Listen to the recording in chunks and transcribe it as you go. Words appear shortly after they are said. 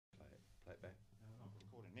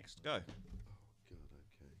Next, go. God, okay.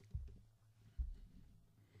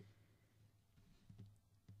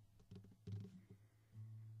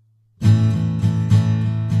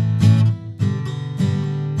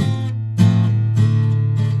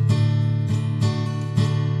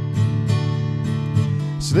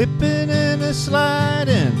 Slipping and a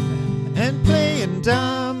sliding and playing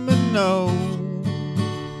domino.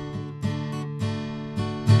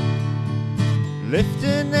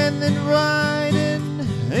 Lifting and then riding,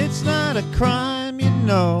 it's not a crime, you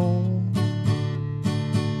know.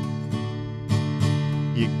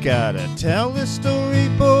 You gotta tell the story,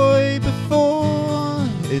 boy, before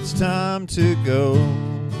it's time to go.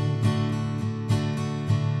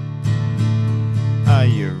 Are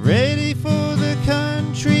you ready for the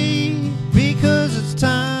country? Because it's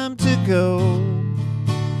time to go.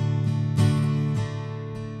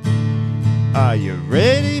 Are you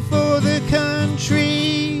ready for the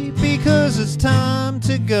country? Because it's time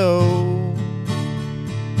to go.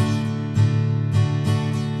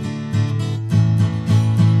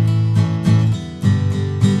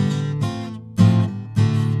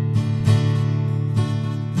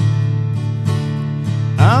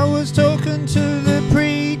 I was talking to the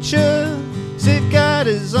preacher, said God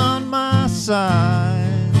is on my side.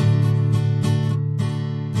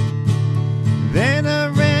 Then I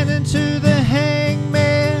ran into the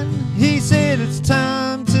hangman, he said it's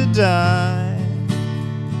time to die.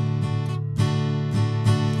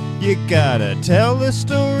 You gotta tell the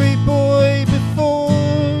story, boy, before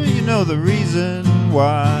you know the reason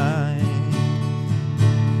why.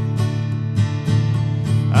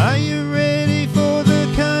 Are you